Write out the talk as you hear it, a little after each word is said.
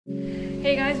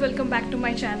Hey guys, welcome back to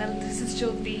my channel. This is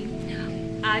ज्योति।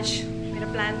 आज मेरा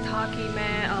plan था कि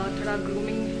मैं थोड़ा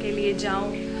ग्रूमिंग के लिए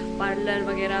जाऊं, पार्लर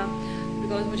वगैरह,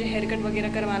 बिकॉज मुझे हेयर कट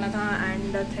वगैरह करवाना था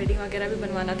एंड थ्रेडिंग वगैरह भी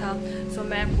बनवाना था। सो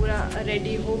मैं पूरा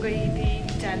रेडी हो गई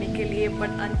थी जाने के लिए,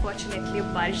 बट अनफॉर्चुनेटली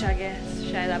बारिश आ गया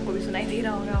है। शायद आपको भी सुनाई दे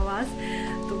रहा होगा आवाज़।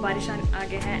 तो बारिश आ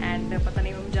गया है एंड पता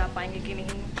नहीं हम जा पाएंगे कि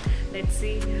नहीं, let's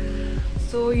see.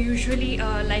 So usually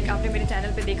like आपने मेरे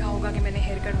चैनल पे देखा होगा कि मैंने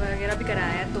हेयर कट वगैरह भी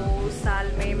कराया है। तो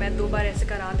साल में मैं 2 बार ऐसे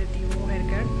करा देती हूँ हेयर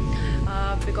कट,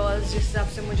 बिकॉज जिस हिसाब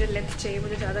से मुझे लेंथ चाहिए,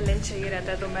 मुझे ज़्यादा लेंथ चाहिए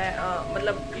रहता है, तो मैं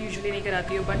मतलब यूजुअली नहीं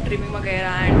कराती हूँ। बट ट्रिमिंग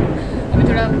वगैरह एंड अभी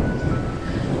थोड़ा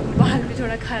बाल भी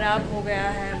थोड़ा ख़राब हो गया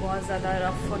है, बहुत ज़्यादा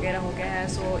रफ वगैरह हो गया है।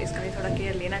 सो इसका भी थोड़ा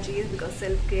केयर लेना चाहिए, because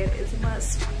self care is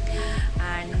must.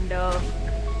 And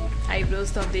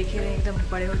eyebrows तो आप देख ही रहे हैं, एकदम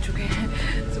बड़े हो चुके हैं।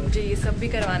 तो मुझे ये सब भी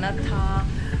करवाना था,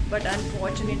 बट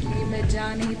अनफॉर्चुनेटली मैं जा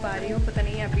नहीं पा रही हूँ। पता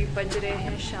नहीं अभी बज रहे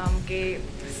हैं शाम के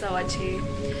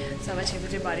 6:15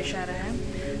 बजे बारिश आ रहा है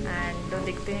एंड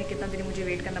देखते हैं कितना देर मुझे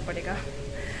वेट करना पड़ेगा।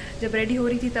 जब रेडी हो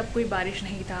रही थी तब कोई बारिश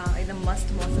नहीं था, एकदम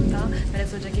मस्त मौसम था। मैंने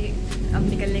सोचा कि अब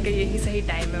निकलने का यही सही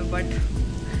टाइम है, बट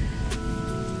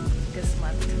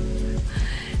किस्मत।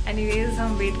 एनीवेज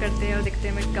हम वेट करते हैं और देखते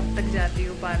हैं मैं कब तक जाती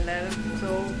हूँ पार्लर।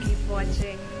 So keep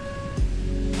watching.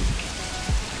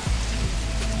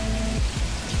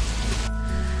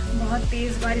 बहुत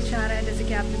तेज़ बारिश आ रहा है, जैसे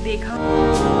कि आपने देखा।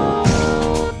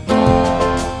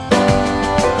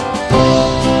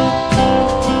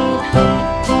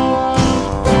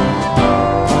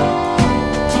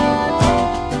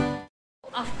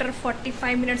 आफ्टर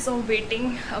 45 मिनट्स ऑफ वेटिंग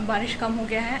अब बारिश कम हो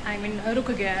गया है,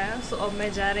 रुक गया है। सो अब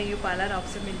मैं जा रही हूँ पार्लर।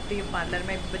 आपसे मिलती हूँ पार्लर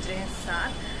में। बज रहे हैं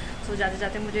 7। सो जाते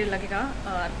जाते मुझे लगेगा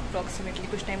अप्रॉक्सीमेटली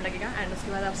कुछ टाइम लगेगा एंड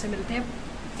उसके बाद आपसे मिलते हैं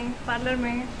पार्लर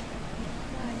में।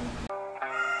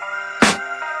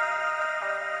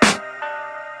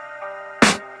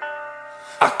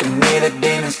 I can hear the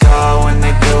demons call when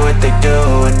they do what they do,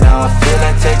 and now I feel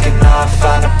like taking off,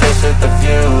 find a place with a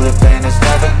view. The pain is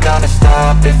never gonna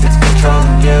stop if it's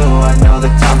controlling you. I know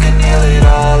that time can heal it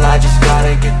all, I just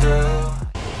gotta get through.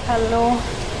 Hello,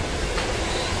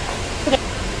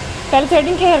 पहले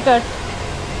threading के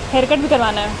hair cut भी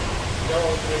करवाना है।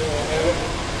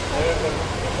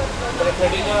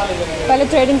 पहले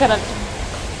threading करा।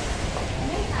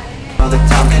 I know that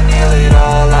time can heal it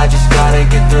all, I just gotta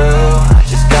get through. I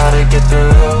just gotta get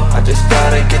through. I just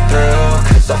gotta get through,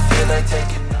 'cause I feel like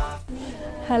taking off.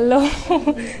 Hello,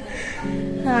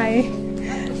 हाय।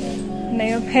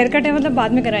 नहीं, hair cut है मतलब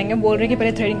बाद में कराएंगे। बोल रहे कि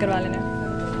पहले थ्रेडिंग करवा लेना।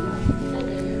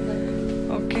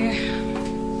 ओके,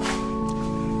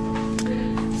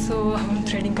 सो हम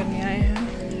थ्रेडिंग करने आए हैं।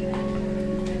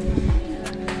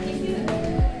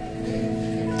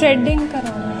 थ्रेडिंग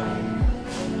कराना है।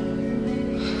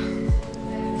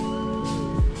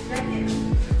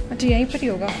 अच्छा, यहीं पर ही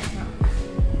होगा।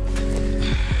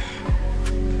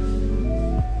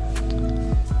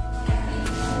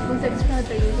 कुछ एक्स्ट्रा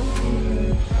चाहिए तो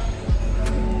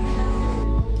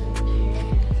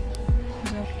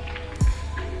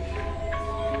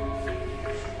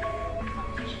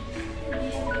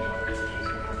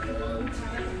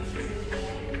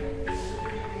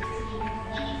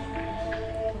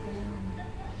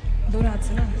दो हाथ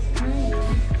से ना।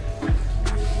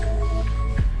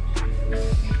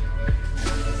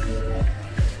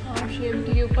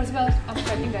 के ऊपर से आप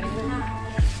कटिंग करेंगे।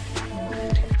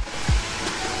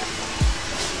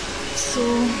 सो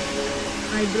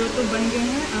आईब्रो तो बन गए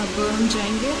हैं, अब हम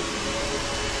जाएंगे।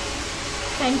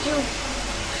 Thank you.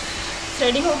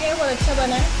 थ्रेडिंग हो गया, बहुत अच्छा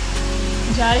बना है।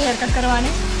 जा रहे हेयर कट करवाने।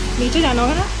 नीचे जाना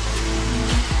होगा ना।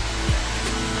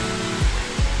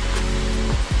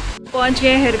 पहुंच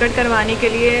गए हेयर कट करवाने के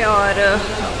लिए और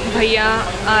भैया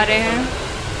आ रहे हैं।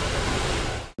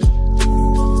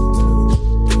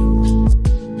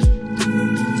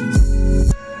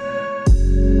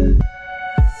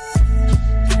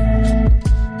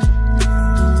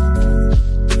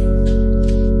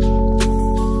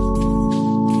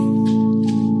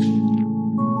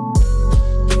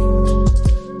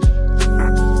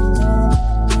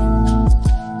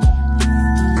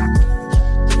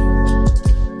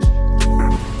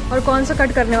 और कौन सा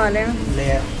कट करने वाले हैं?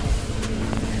 लेयर।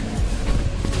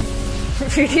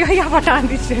 वीडियो या हटा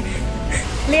दीजिए।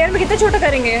 लेयर में कितना छोटा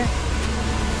करेंगे?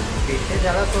 पीछे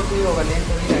ज़्यादा छोटा ही होगा, लेयर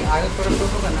थोड़ी आगे थोड़ा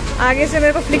छोटा होगा ना। आगे से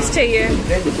मेरे को फ्लिक्स चाहिए।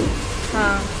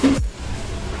 हाँ,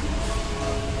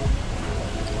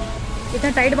 इतना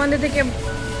टाइट बांधे थे कि अब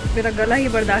मेरा गला ही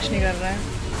बर्दाश्त नहीं कर रहा है।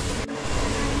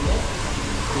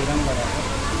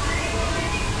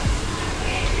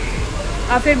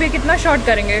 आप फिर भी कितना शॉर्ट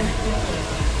करेंगे?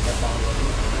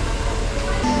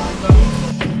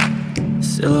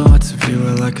 Silhouettes of you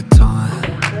are like a taunt.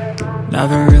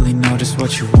 Never really know just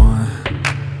what you want.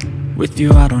 With you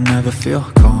I don't ever feel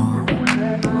calm.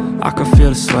 I can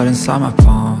feel the sweat inside my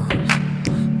palms.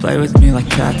 Play with me like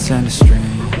cats and a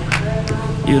string.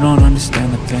 You don't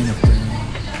understand the pain of pain.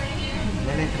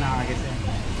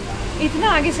 इतना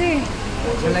आगे से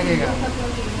अच्छा लगेगा।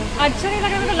 अच्छा नहीं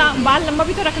लगा मेरे को। बाल लंबा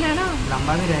भी तो रखना है ना।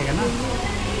 लंबा भी रहेगा ना,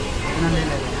 इतना ले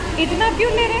ले। इतना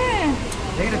क्यों ले रहे हैं?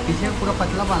 देख रहे पीछे पूरा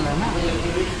पतला बाल है ना।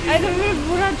 अरे तो फिर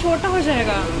पूरा छोटा हो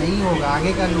जाएगा। नहीं होगा,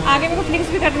 आगे का लुक। आगे मेरे को फ्लिक्स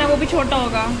भी करना है, वो भी छोटा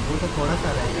होगा। वो तो थोड़ा सा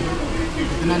रहेगा,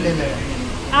 इतना ले ले।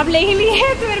 आप ले ही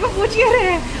लिए तो मेरे को पूछ के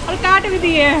रहे और काट भी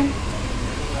दिए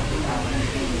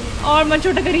और मैं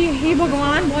छोटा करिए। ही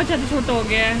भगवान, बहुत ज़्यादा छोटा हो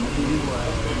गया है।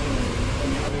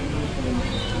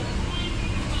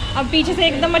 अब पीछे से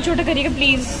एकदम मत छोटा करिएगा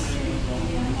प्लीज़।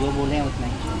 जो बोले हैं उतना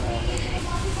ही,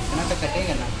 इतना तो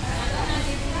कटेगा ना।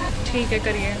 ठीक है,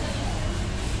 करिए।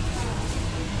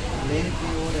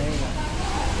 वो रहेगा।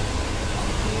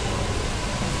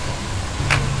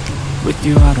 With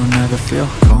you I don't ever feel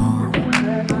calm.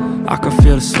 I can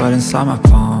feel the sweat inside my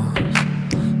palms.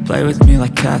 Play with me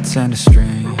like cats and a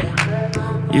string.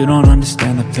 You don't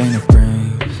understand the pain it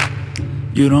brings.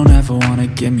 You don't ever wanna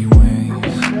give me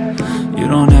wings. You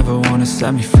don't ever wanna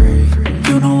set me free.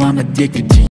 You know I'm addicted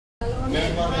to you.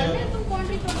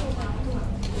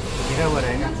 गिरा हुआ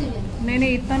रहेगा।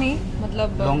 नहीं इतना नहीं,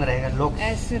 मतलब long रहेगा, long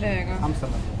ऐसे रहेगा। हम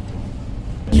समझ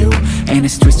You and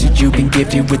it's twisted, you've been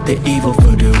gifted with the evil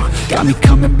voodoo. Got me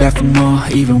coming back for more,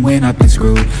 even when I've been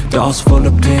screwed. Dolls full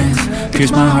of pins,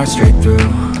 pierce my heart straight through.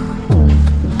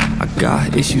 I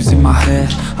got issues in my head,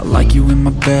 I like you in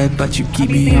my bed, but you keep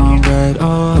me on red.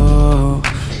 Oh,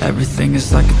 everything is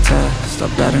like a test, I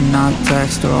better not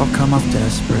text or I'll come off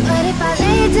desperate. But if I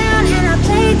lay down and I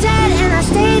play dead and I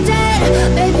stay dead,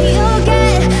 baby you'll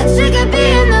get sick of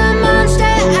being the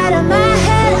monster out of my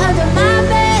head, under my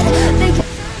bed.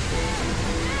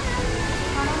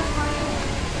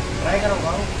 Try करो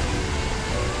बाबू।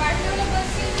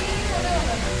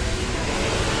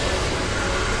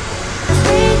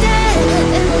 Stay dead,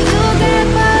 and you'll get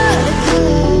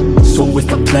bored. So if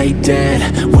I play dead,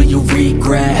 will you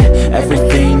regret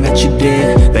everything that you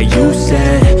did, that you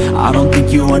said? I don't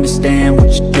think you understand what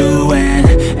you're doing,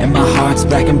 and my heart's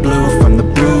black and blue from the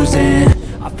bruising.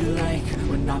 I feel like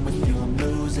when I'm with you I'm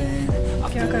losing. I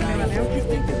feel like you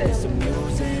think that it's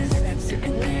amusing,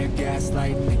 sitting there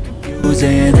gaslighting and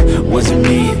confusing. Was it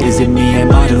me? Is it me?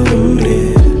 Am I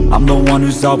deluded? I'm the one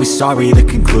who's always sorry, the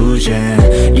conclusion,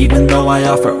 even though I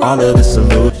offer all of the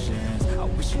solutions. I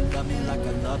wish you loved me like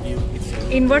I love you. It's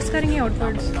inwards करेंगे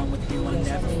outwards?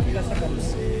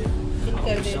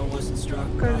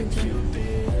 कर दीजिए।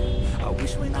 I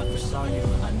wish when I first saw you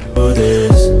I knew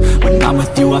this. When I'm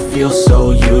with you I feel so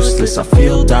useless, I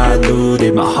feel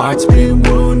diluted, my heart's been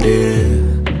wounded.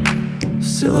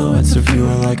 Silhouettes of you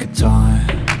are like a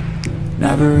taunt.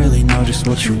 Never really know just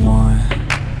what you want.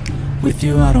 With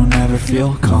you I don't ever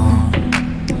feel calm.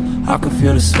 I can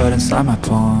feel the sweat inside my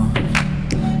palms.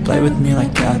 Play with me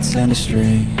like cats and a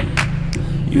string.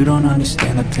 You don't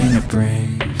understand the pain it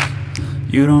brings.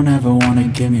 You don't ever wanna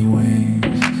give me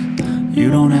wings. You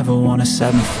don't ever wanna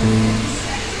set me free.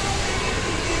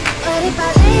 But if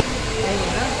I lay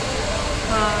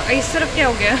हाँ, इस तरफ क्या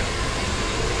हो गया?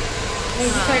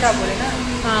 इस side आप बोले ना।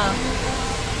 हाँ,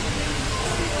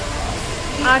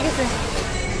 आगे से।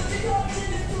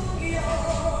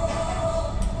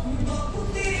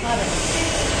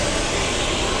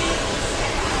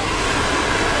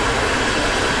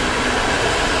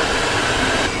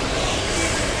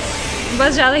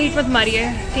 बस ज़्यादा हीट मत मारिए,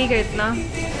 ठीक है इतना।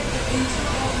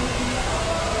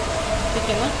 ठीक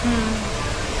है ना।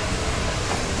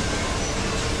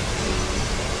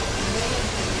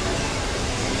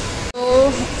 तो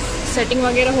सेटिंग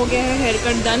वगैरह हो गया है, हेयर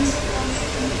कट डन।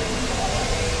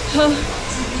 हाँ।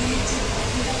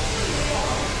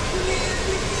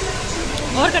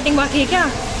 और कटिंग बाकी है क्या?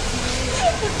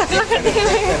 टकला करने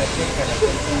में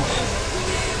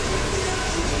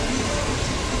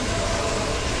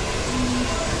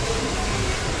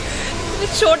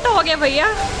छोटा हो गया भैया,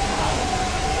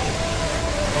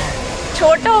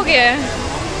 छोटा हो गया है।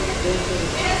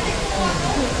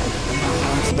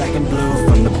 Black and blue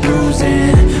from the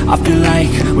bruising. I feel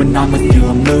like when I'm with you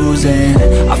I'm losing.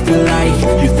 I feel like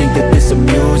you think that this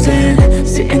amusing,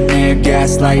 sitting there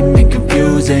gaslighting and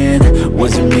confusing.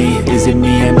 Was it me? Is it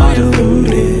me? Am I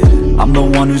deluded? I'm the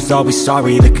one who's always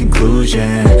sorry, the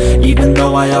conclusion, even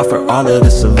though I offer all of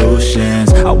the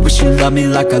solutions. I wish you loved me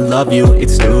like I love you,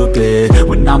 it's stupid.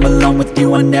 When I'm alone with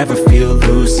you I never feel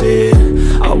lucid.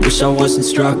 I wish I wasn't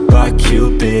struck by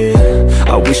Cupid.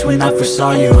 I wish when I first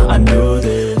saw you I knew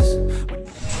this.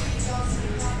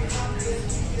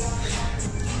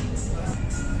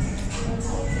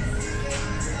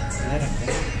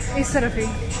 इस तरफ ही।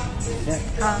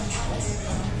 हाँ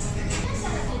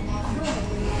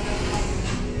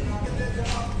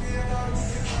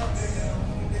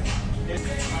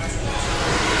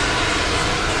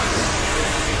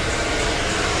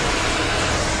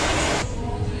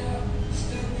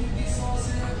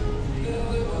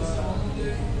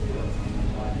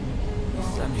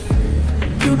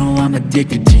You know I'm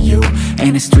addicted to you,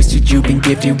 and it's twisted, you've been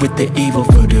gifted with the evil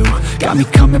voodoo. Got me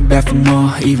coming back for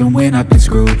more, even when I've been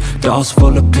screwed. Dolls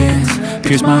full of pins,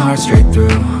 pierce my heart straight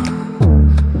through.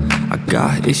 I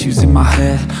got issues in my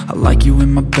head, I like you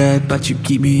in my bed, but you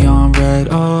keep me on red.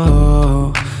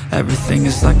 Oh, everything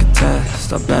is like a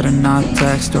test, I better not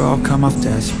text or I'll come off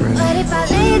desperate. But if I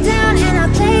lay down and I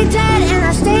play dead and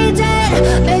I stay dead,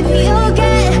 baby, you'll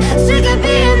get sick of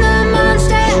being the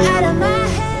monster out of my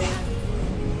head.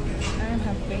 I am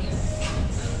happy.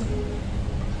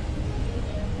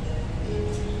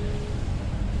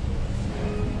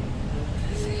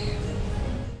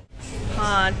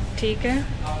 हाँ ठीक है,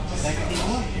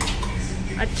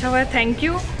 अच्छा हुआ, thank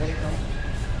you. और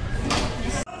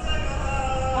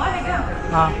है क्या?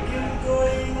 हाँ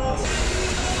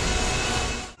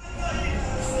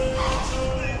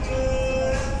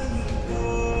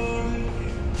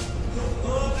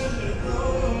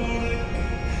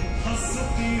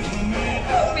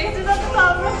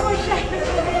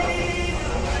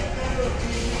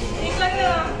ठीक लग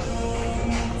रहा है।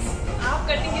 आप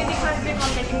कटिंग ये दिखा दीजिए कौन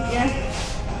कटिंग किया है।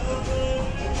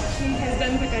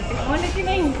 गन से कटिंग और लेकिन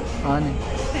नहीं। हाँ नहीं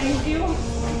thank you.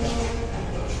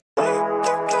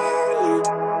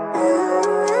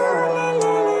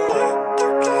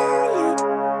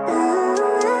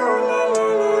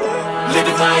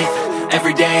 Living life,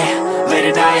 every day, late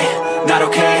at night, not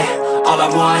okay. All I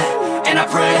want, and I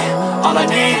pray, all I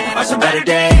need are some better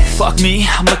days. Fuck me,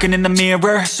 I'm looking in the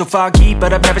mirror, so foggy,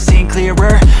 but I've never seen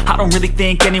clearer. I don't really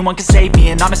think anyone can save me,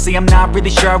 and honestly I'm not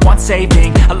really sure I want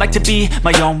saving. I like to be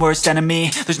my own worst enemy.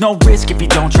 There's no risk if you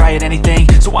don't try at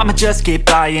anything, so I'ma just keep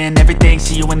buying everything.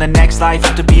 See you in the next life,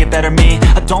 have to be a better me.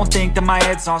 I don't think that my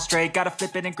head's on straight, gotta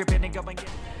flip it and grip it and go and get.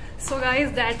 So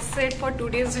guys, that's it for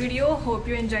today's video. Hope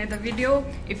you enjoyed the video.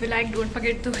 If you like, don't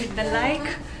forget to hit the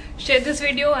like, share this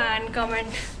video and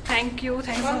comment. Thank you.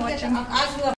 Thanks for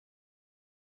watching.